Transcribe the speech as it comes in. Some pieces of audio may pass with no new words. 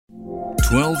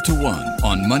12 to 1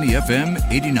 on Money FM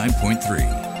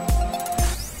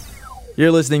 89.3. You're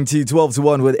listening to 12 to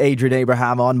 1 with Adrian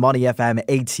Abraham on Money FM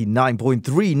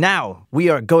 89.3. Now, we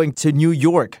are going to New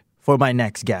York for my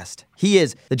next guest. He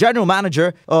is the general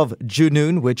manager of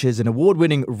Junoon, which is an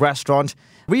award-winning restaurant,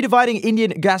 redefining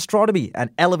Indian gastronomy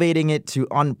and elevating it to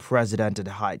unprecedented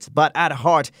heights. But at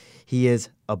heart, he is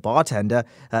a bartender,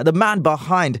 the man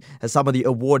behind some of the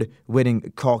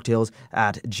award-winning cocktails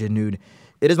at Junoon.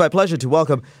 It is my pleasure to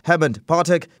welcome Hemant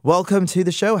Pathak. Welcome to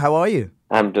the show. How are you?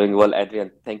 I'm doing well, Adrian.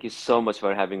 Thank you so much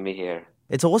for having me here.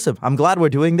 It's awesome. I'm glad we're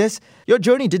doing this. Your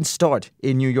journey didn't start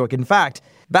in New York. In fact,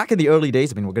 back in the early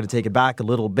days, we're going to take it back a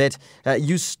little bit.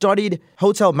 You studied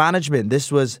hotel management.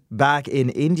 This was back in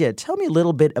India. Tell me a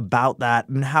little bit about that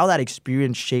and how that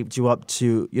experience shaped you up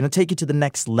to, take you to the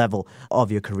next level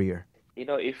of your career.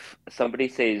 If somebody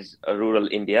says rural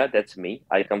India, that's me.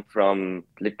 I come from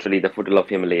literally the foothill of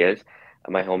Himalayas.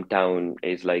 My hometown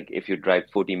is like if you drive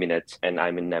 40 minutes and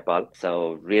I'm in Nepal.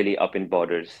 So really up in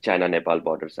borders, China-Nepal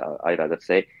borders, I rather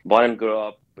say. Born and grew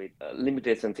up with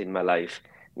limitations in my life,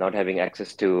 not having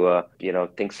access to,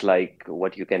 things like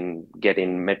what you can get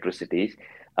in metro cities.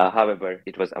 However,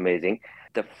 it was amazing.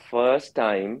 The first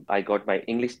time I got my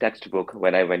English textbook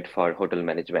when I went for hotel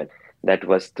management, that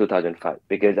was 2005,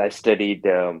 because I studied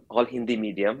all Hindi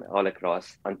medium all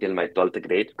across until my 12th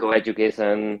grade,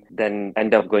 co-education, then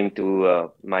end up going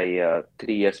to my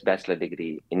 3 years bachelor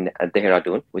degree in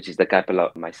Dehradun, which is the capital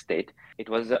of my state. It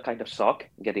was a kind of shock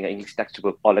getting an English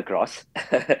textbook all across,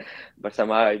 but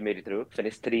somehow I made it through.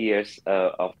 Finished 3 years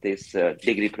of this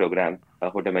degree program,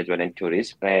 hotel management and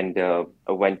tourism, and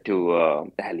went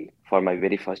to Delhi for my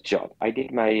very first job. I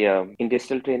did my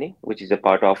industrial training, which is a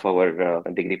part of our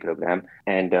degree program,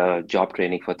 and job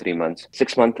training for 3 months.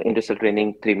 6 month industrial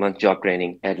training, 3 month job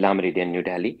training at La Meridian, New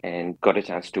Delhi, and got a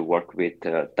chance to work with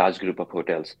Taj Group of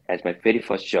Hotels as my very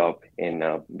first job in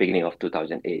beginning of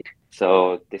 2008.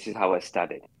 So this is how I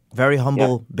started. Very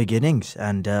humble beginnings.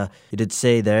 And you did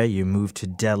say there you moved to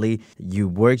Delhi. You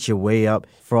worked your way up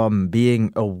from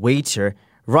being a waiter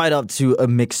right up to a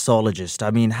mixologist.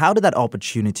 I mean, how did that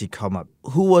opportunity come up?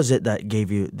 Who was it that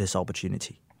gave you this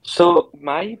opportunity? So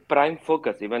my prime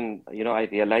focus, even, I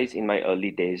realized in my early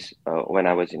days when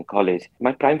I was in college,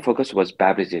 my prime focus was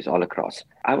beverages all across.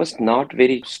 I was not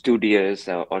very studious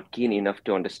or keen enough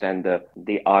to understand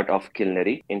the art of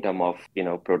culinary in terms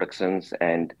of, productions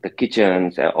and the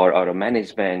kitchens or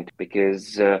management,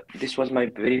 because this was my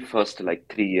very first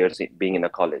 3 years being in a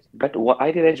college. But I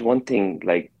realized one thing,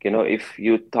 if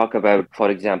you talk about,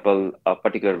 for example, a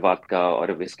particular vodka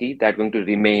or a whiskey, that's going to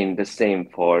remain the same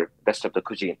for rest of the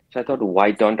cuisine. So I thought,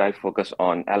 why don't I focus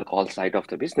on alcohol side of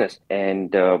the business?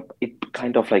 And it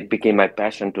kind of became my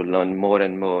passion to learn more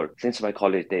and more since my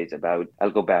college days about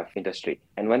alcobev industry.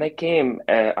 And when I came,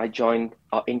 I joined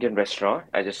an Indian restaurant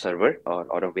as a server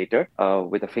or a waiter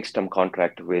with a fixed term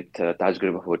contract with Taj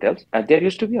Group of Hotels. And there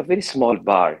used to be a very small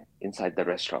bar inside the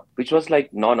restaurant, which was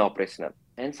non-operational.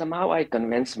 And somehow I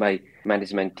convinced my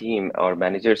management team or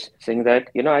managers saying that,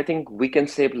 I think we can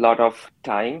save a lot of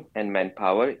time and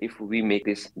manpower if we make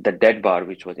the dead bar,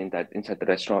 which was inside the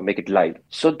restaurant, make it live.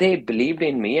 So they believed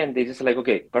in me and they just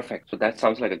okay, perfect. So that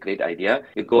sounds like a great idea.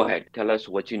 You go ahead, tell us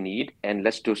what you need and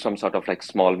let's do some sort of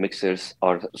small mixers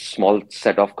or small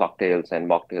set of cocktails and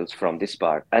mocktails from this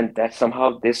bar. And that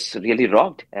somehow this really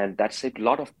rocked, and that saved a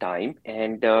lot of time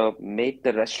and made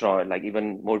the restaurant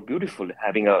even more beautiful,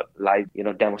 having a live,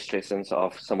 demonstrations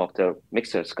of some of the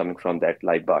mixers coming from that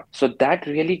live bar. So that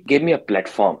really gave me a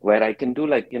platform where I can do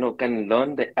can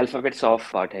learn the alphabets of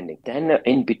bartending. Then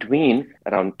in between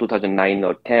around 2009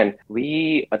 or 10,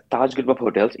 we at Taj Group of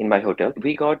Hotels, in my hotel,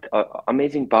 we got an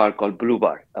amazing bar called Blue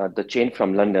Bar. The chain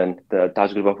from London, the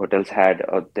Taj Group of Hotels had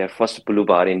their first Blue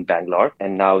Bar in Bangalore,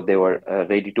 and now they were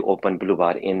ready to open Blue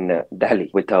Bar in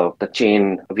Delhi with the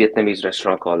chain Vietnamese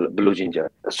restaurant called Blue Ginger.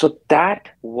 So that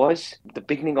was the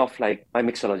beginning of my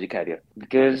mixology career,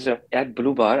 because at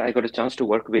Blue Bar, I got a chance to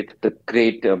work with the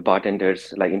great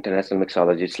bartenders, international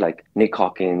mixologists like Nick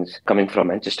Hawkins, coming from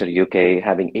Manchester, UK,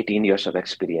 having 18 years of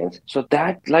experience. So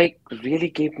that really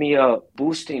gave me a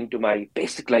boost into my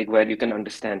basic, where you can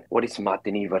understand what is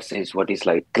martini versus what is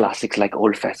classics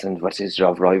old fashioned versus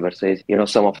Rob Roy versus,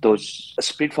 some of those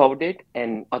street forwarded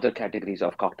and other categories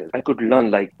of cocktails. I could learn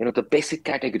the basic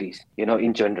categories,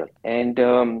 in general. And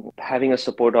having a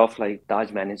support of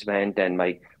Taj management and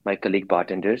my colleague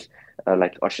bartenders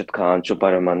like Arshad Khan,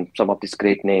 Subaraman, some of these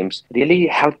great names really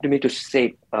helped me to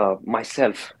shape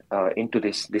myself into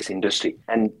this industry.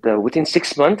 And within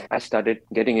 6 months, I started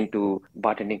getting into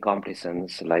bartending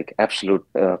competitions. Like Absolute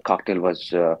Cocktail was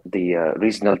the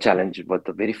regional challenge, was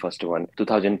the very first one.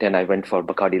 2010, I went for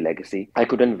Bacardi Legacy. I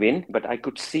couldn't win, but I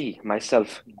could see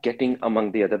myself getting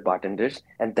among the other bartenders,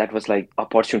 and that was like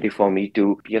opportunity for me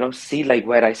to see like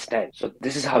where I stand. So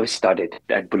this is how it started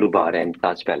at Blue Bar and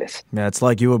Taj Palace. Yeah, it's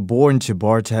like you were born to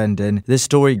bartend, and this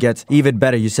story gets even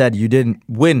better. You said you didn't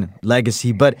win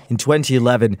Legacy, but in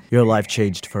 2011, your life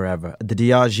changed forever. The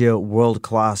Diageo World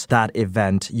Class, that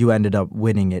event, you ended up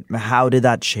winning it. How did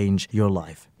that change your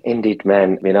life? Indeed,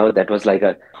 man. That was like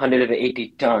a 180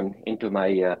 turn into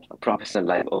my professional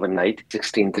life overnight.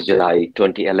 16th July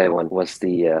 2011 was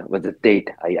the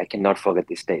date. I cannot forget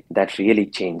this date. That really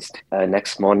changed.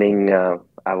 Next morning,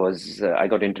 I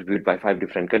got interviewed by 5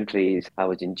 different countries. I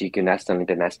was in GQ National,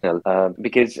 International,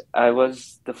 because I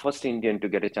was the first Indian to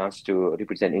get a chance to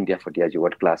represent India for Diageo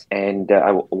World Class. And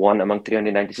I won among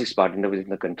 396 bartenders within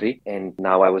the country. And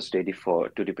now I was ready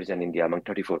to represent India among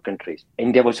 34 countries.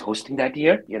 India was hosting that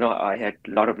year. I had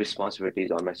a lot of responsibilities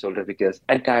on my shoulder because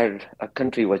entire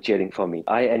country was cheering for me.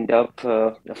 I ended up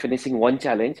finishing one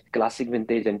challenge, Classic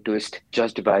Vintage and Twist,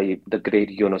 judged by the great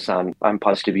Yono-san. I'm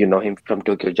positive you know him from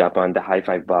Tokyo, Japan, the High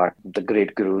Five Bar, the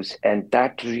great gurus. And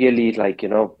that really,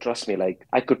 trust me,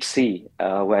 I could see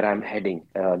where I'm heading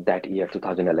that year,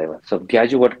 2011. So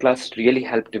Diageo World Class really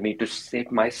helped me to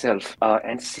shape myself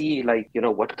and see,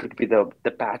 what could be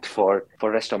the path for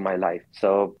rest of my life.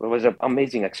 So it was an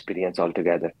amazing experience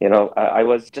altogether. I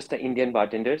was just an Indian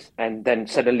bartender, and then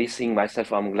suddenly seeing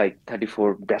myself among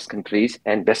 34 best countries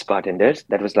and best bartenders,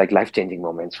 that was life-changing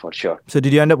moments for sure. So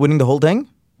did you end up winning the whole thing?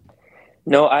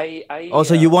 No, I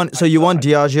So you won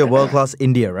Diageo World Class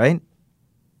India, right?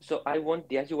 So I won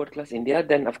Diageo World Class India.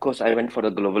 Then, of course, I went for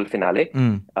the global finale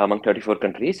among 34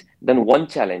 countries. Then one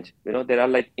challenge. There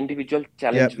are individual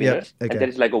challenge winners, okay. and there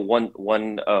is a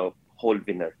one whole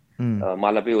winner.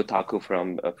 Malabi Otaku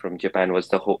from Japan was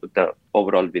the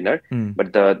overall winner,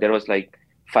 but there was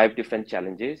 5 different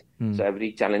challenges. So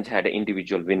every challenge had an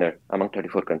individual winner among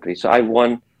 34 countries. So I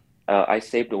won. I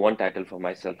saved one title for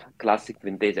myself, Classic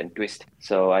Vintage and Twist.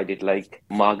 So I did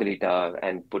margarita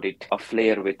and put it a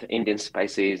flair with Indian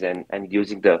spices and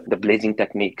using the blazing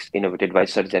techniques innovated by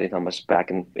Sir Jerry Thomas back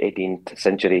in 18th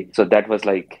century. So that was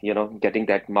getting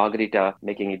that margarita,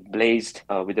 making it blazed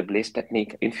with the blaze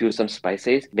technique, infuse some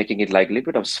spices, making it a little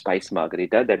bit of spice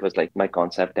margarita. That was my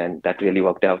concept, and that really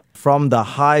worked out. From the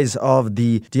highs of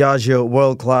the Diageo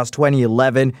World Class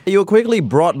 2011, you were quickly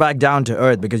brought back down to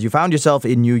earth because you found yourself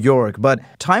in New York. But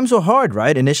times were hard,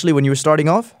 right? Initially, when you were starting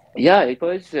off? Yeah, it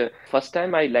was first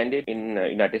time I landed in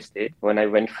United States when I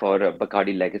went for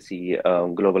Bacardi Legacy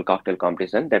Global Cocktail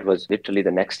Competition. That was literally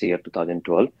the next year,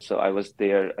 2012. So I was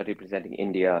there representing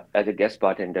India as a guest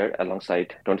bartender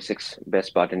alongside 26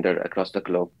 best bartender across the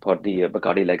globe for the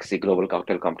Bacardi Legacy Global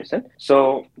Cocktail Competition.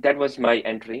 So that was my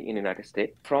entry in United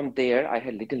States. From there, I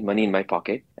had little money in my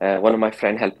pocket. One of my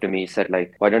friend helped me, said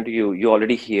why don't you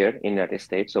already here in United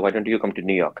States, so why don't you come to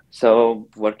New York? So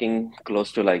working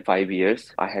close to 5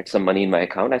 years, I had some money in my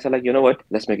account. I said you know what,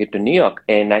 let's make it to New York.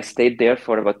 And I stayed there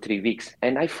for about 3 weeks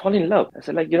and I fall in love. I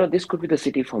said this could be the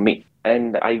city for me.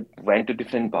 And I went to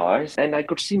different bars and I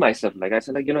could see myself. I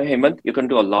said Hemant, you can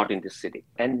do a lot in this city.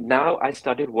 And now I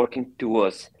started working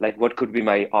towards what could be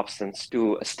my options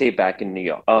to stay back in New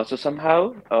York. So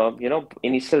somehow,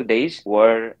 initial days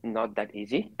were not that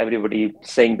easy. Everybody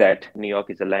saying that New York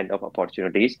is a land of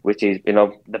opportunities, which is,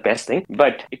 the best thing.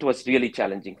 But it was really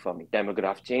challenging for me.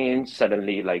 Demographic change,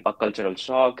 suddenly a cultural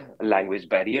shock, language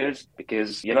barriers,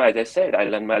 because, as I said, I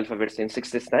learned my alphabets in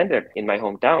 6th standard in my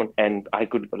hometown. And I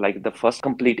could, the first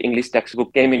complete English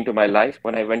textbook came into my life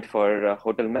when I went for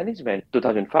hotel management,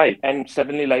 2005. And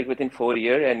suddenly, within 4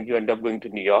 years, and you end up going to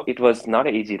New York, it was not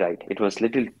an easy ride. It was a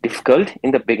little difficult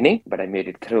in the beginning, but I made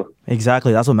it through.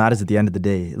 Exactly. That's what matters at the end of the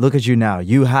day. Look at you now.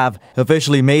 You have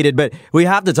officially made it, but we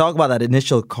have to talk about that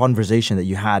initial conversation that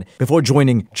you had before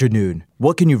joining Junoon.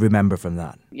 What can you remember from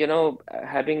that?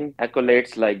 Having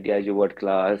accolades like Diageo World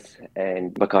Class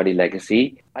and Bacardi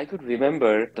Legacy, I could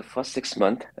remember the first 6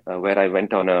 months where I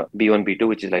went on a B1, B2,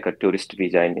 which is a tourist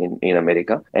visa in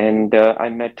America. And I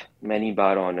met many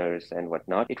bar owners and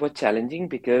whatnot. It was challenging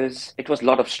because it was a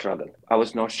lot of struggle. I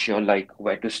was not sure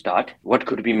where to start. What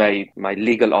could be my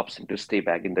legal option to stay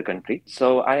back in the country?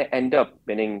 So I end up,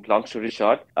 meaning long story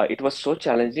short, it was so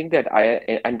challenging that I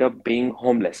end up being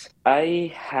homeless.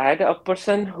 I had a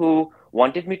person who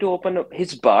wanted me to open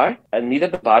his bar, and neither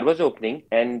the bar was opening.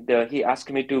 And he asked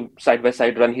me to side by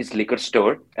side run his liquor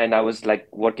store. And I was like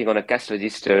working on a cash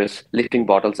registers, lifting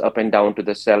bottles up and down to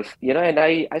the shelf, and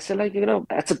I said, like,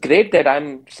 that's great that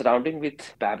I'm surrounding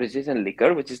with beverages and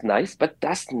liquor, which is nice, but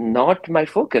that's not my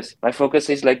focus. My focus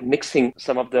is like mixing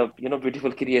some of the,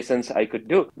 beautiful creations I could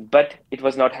do, but it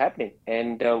was not happening.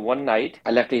 And one night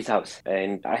I left his house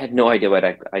and I had no idea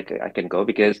where I can go,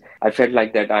 because I felt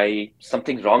like that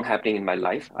something wrong happening in my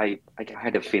life. I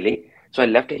had a feeling. So I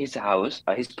left his house,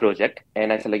 his project,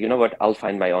 and I said, like, you know what, I'll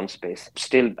find my own space.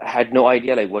 Still had no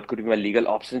idea, like, what could be my legal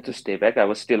options to stay back. I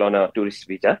was still on a tourist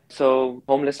visa. So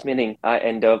homeless meaning I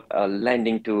end up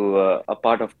landing to a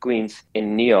part of Queens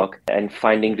in New York and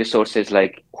finding resources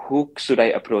like, who should I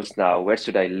approach now? Where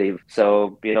should I live?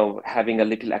 So, having a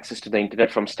little access to the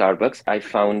internet from Starbucks, I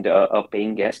found a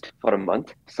paying guest for a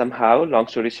month. Somehow, long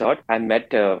story short, I met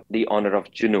the owner of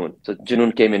Junoon. So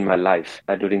Junoon came in my life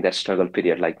during that struggle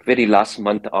period, like very last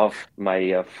month of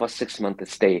my first 6 month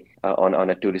stay on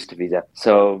a tourist visa.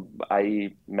 So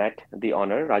I met the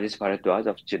owner, Rajesh Bharadwaj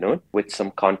of Junoon, with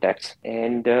some contacts.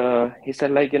 And he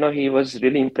said, like, he was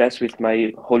really impressed with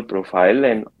my whole profile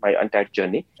and my entire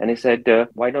journey. And he said,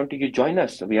 why don't you join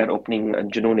us? We are opening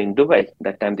Junoon in Dubai.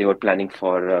 That time they were planning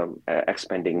for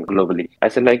expanding globally. I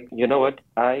said, like, you know what?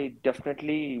 I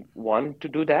definitely want to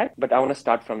do that, but I want to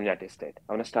start from United States.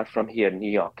 I want to start from here, New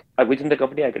York. Within the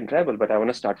company, I can travel, but I want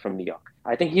to start from New York.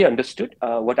 I think he understood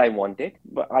what I wanted.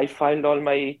 But I filed all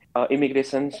my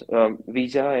immigrations,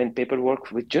 visa and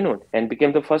paperwork with Junoon and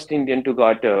became the first Indian to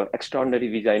got extraordinary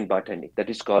visa in bartending. That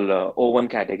is called O1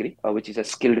 category, which is a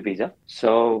skilled visa.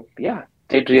 So yeah,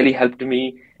 it really helped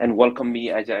me and welcomed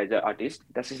me as an artist.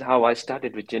 This is how I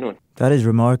started with Junoon. That is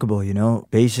remarkable,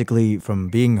 basically from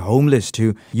being homeless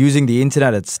to using the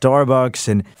internet at Starbucks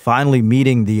and finally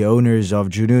meeting the owners of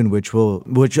Junoon,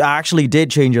 which actually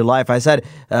did change your life. I said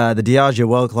the Diageo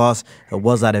World Class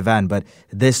was that event, but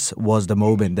this was the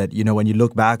moment that, when you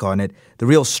look back on it, the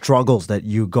real struggles that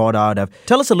you got out of.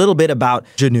 Tell us a little bit about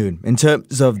Junoon in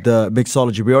terms of the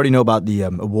mixology. We already know about the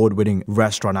award-winning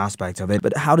restaurant aspect of it,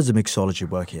 but how does the mixology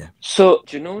work here? So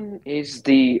Junoon is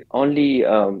the only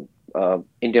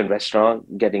Indian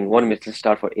restaurant getting one Michelin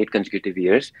star for 8 consecutive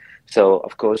years. So,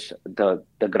 of course, the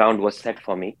ground was set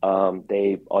for me.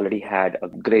 They already had a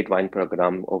great wine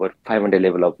program, over 500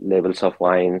 levels of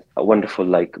wine, a wonderful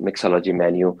mixology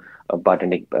menu,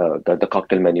 bartending, the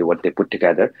cocktail menu, what they put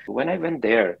together. When I went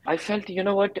there, I felt,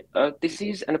 this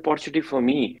is an opportunity for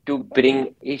me to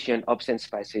bring Asian herbs and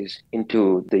spices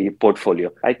into the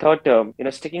portfolio. I thought,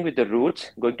 sticking with the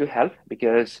roots going to help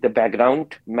because the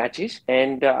background matches,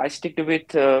 and I stick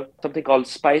with something called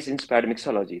spice-inspired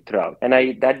mixology throughout. And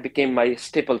that became my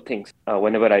staple things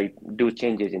whenever I do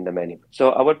changes in the menu.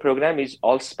 So our program is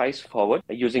all spice forward,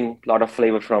 using a lot of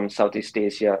flavor from Southeast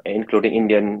Asia, including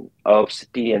Indian herbs,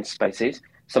 tea, and spices.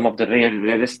 Some of the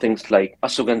rarest things like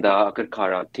Ashwagandha,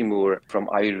 Akarkara, Timur from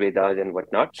Ayurveda and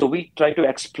whatnot. So we try to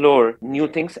explore new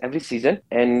things every season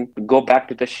and go back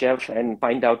to the chef and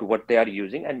find out what they are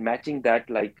using and matching that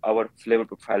our flavor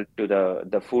profile to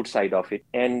the food side of it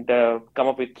and come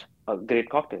up with a great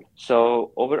cocktail.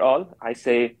 So overall, I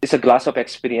say it's a glass of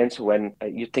experience when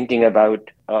you're thinking about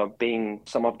paying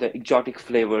some of the exotic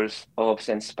flavors, herbs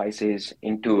and spices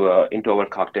into our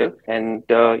cocktail. And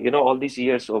all these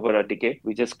years, over a decade,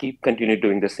 we just continue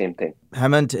doing the same thing.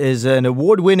 Hemant is an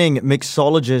award-winning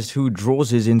mixologist who draws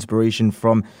his inspiration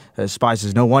from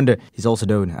spices. No wonder he's also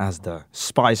known as the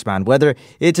Spice Man. Whether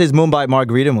it is Mumbai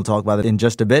Margarita, and we'll talk about it in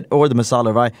just a bit, or the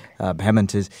Masala Rye,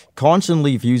 Hemant is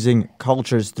constantly fusing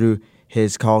cultures through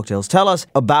his cocktails. Tell us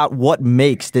about what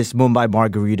makes this Mumbai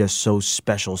Margarita so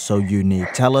special, so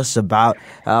unique. Tell us about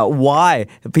why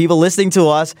people listening to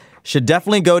us should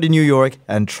definitely go to New York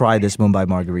and try this Mumbai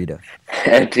Margarita.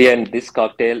 And this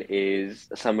cocktail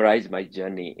summarize my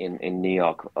journey in New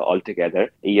York altogether.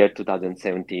 Year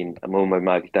 2017, Mumbai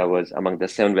Margarita was among the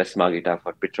 7 best margarita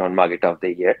for Patron Margarita of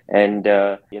the Year. And,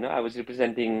 I was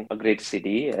representing a great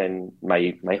city and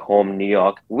my home, New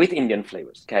York, with Indian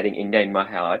flavors, carrying India in my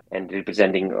heart and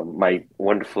representing my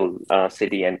wonderful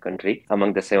city and country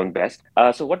among the 7 best.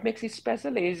 So what makes it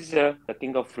special is the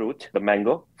king of fruit, the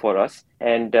mango for us.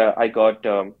 And I got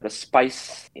the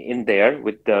spice in there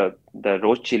with the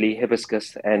rose chili,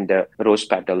 hibiscus, and rose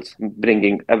petals,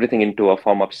 bringing everything into a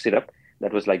form of syrup.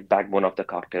 That was like backbone of the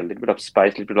cocktail. A little bit of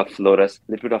spice, a little bit of florus,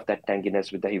 a little bit of that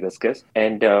tanginess with the hibiscus,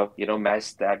 and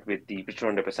mash that with the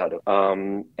Patron Reposado.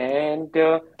 And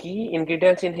key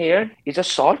ingredients in here is a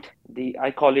salt.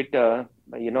 I call it the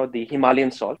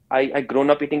Himalayan salt. I grown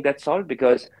up eating that salt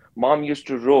because mom used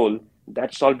to roll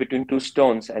that salt between two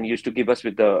stones and used to give us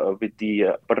with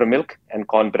the buttermilk and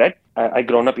cornbread. I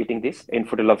grown up eating this in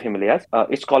foothills of Himalayas.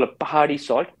 It's called a Pahadi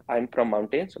salt. I'm from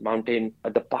mountains. Mountain.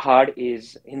 The Pahad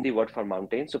is Hindi word for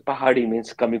mountain. So Pahadi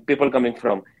means people coming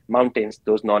from mountains.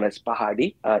 Those known as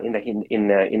Pahadi in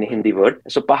the Hindi word.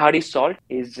 So Pahadi salt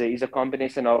is a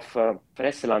combination of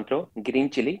fresh cilantro, green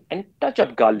chili, and touch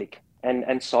of garlic.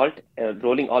 And salt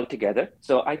rolling all together.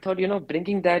 So I thought,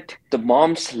 bringing the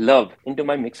mom's love into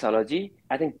my mixology,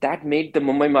 I think that made the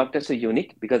Mumbai Marketer so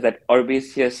unique, because that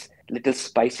herbaceous little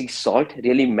spicy salt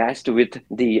really matched with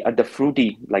the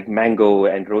fruity like mango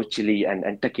and rose chili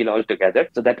and tequila all together.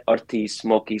 So that earthy,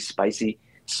 smoky, spicy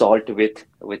salt with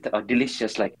a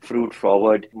delicious like fruit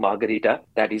forward margarita.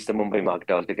 That is the Mumbai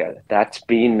Marketer altogether. That's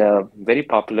been very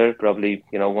popular, probably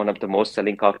one of the most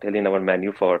selling cocktail in our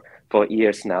menu for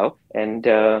years now, and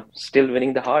still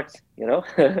winning the hearts.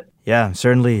 Yeah,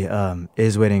 certainly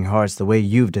is winning hearts. The way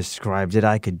you've described it,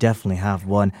 I could definitely have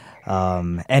one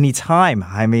anytime.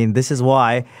 I mean, this is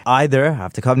why either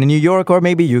have to come to New York, or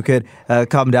maybe you could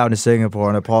come down to Singapore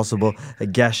on a possible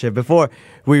guest ship. Before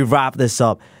we wrap this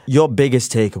up, your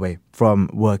biggest takeaway from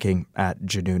working at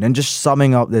Junoon, and just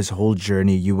summing up this whole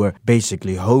journey. You were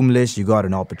basically homeless, you got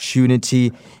an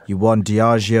opportunity, you won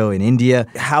Diageo in India.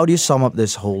 How do you sum up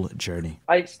this whole journey?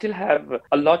 I still have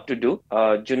a lot to do.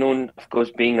 Junoon, of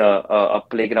course, being a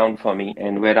playground for me,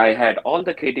 and where I had all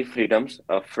the creative freedoms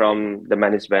from the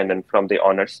management and from the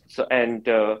owners. So, and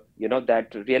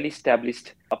that really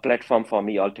established a platform for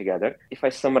me altogether. If I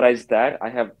summarize that, I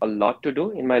have a lot to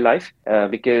do in my life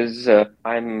because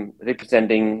I'm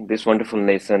representing this wonderful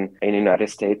nation in the United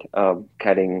States,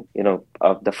 carrying,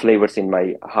 the flavors in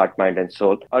my heart, mind, and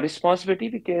soul. A responsibility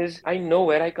because I know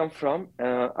where I come from.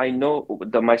 I know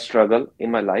my struggle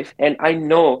in my life, and I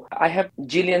know I have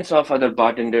jillions of other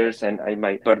bartenders and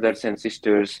my brothers and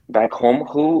sisters back home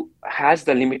who has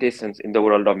the limitations in the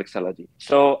world of mixology.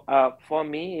 So for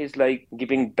me, is like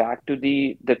giving back to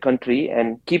the country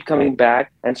and keep coming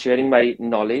back and sharing my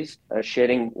knowledge,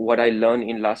 sharing what I learned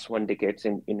in last 1 decade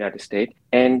in United States,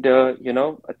 and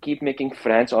keep making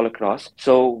friends all across,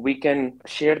 so we can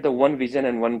share the one vision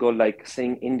and one goal, like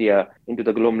seeing India into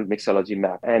the global mixology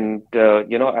map. And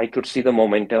I could see the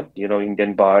momentum.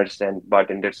 Indian bars and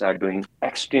bartenders are doing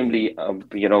extremely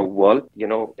well.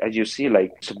 As you see,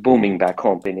 like it's booming back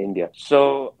home in India.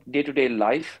 So day-to-day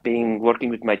life, working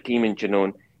with my team in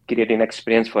Junoon, creating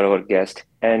experience for our guests,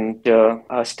 and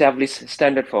establish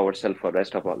standard for ourselves for the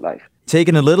rest of our life.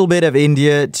 Taken a little bit of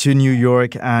India to New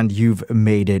York, and you've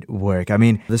made it work. I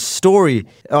mean, the story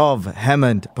of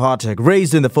Hemant Pathak,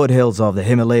 raised in the foothills of the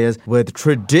Himalayas with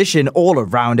tradition all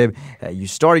around him. You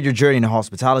started your journey in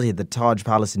hospitality at the Taj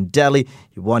Palace in Delhi.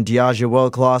 You won Diageo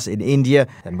World Class in India,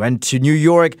 and went to New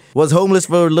York, was homeless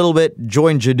for a little bit,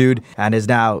 joined Junoon, and is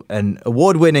now an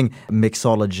award-winning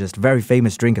mixologist. Very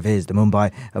famous drink of his, the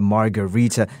Mumbai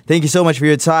Margarita. Thank you so much for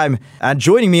your time and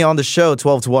joining me on the show,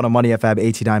 12 to 1 on Money FM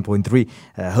 89.3.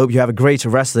 Hope you have a great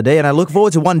rest of the day, and I look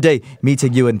forward to one day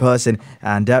meeting you in person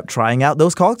and trying out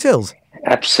those cocktails.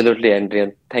 Absolutely,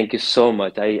 Adrian. Thank you so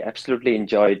much. I absolutely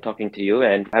enjoyed talking to you,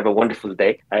 and have a wonderful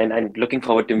day. And I'm looking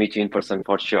forward to meet you in person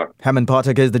for sure. Hemant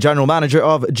Pathak is the general manager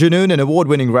of Junoon, an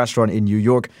award-winning restaurant in New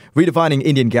York, redefining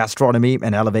Indian gastronomy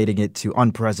and elevating it to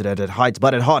unprecedented heights.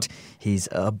 But at heart, he's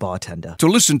a bartender. To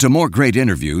listen to more great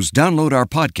interviews, download our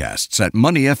podcasts at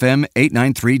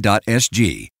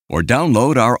moneyfm893.sg or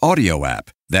download our audio app.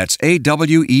 That's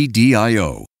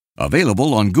AWEDIO.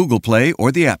 Available on Google Play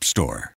or the App Store.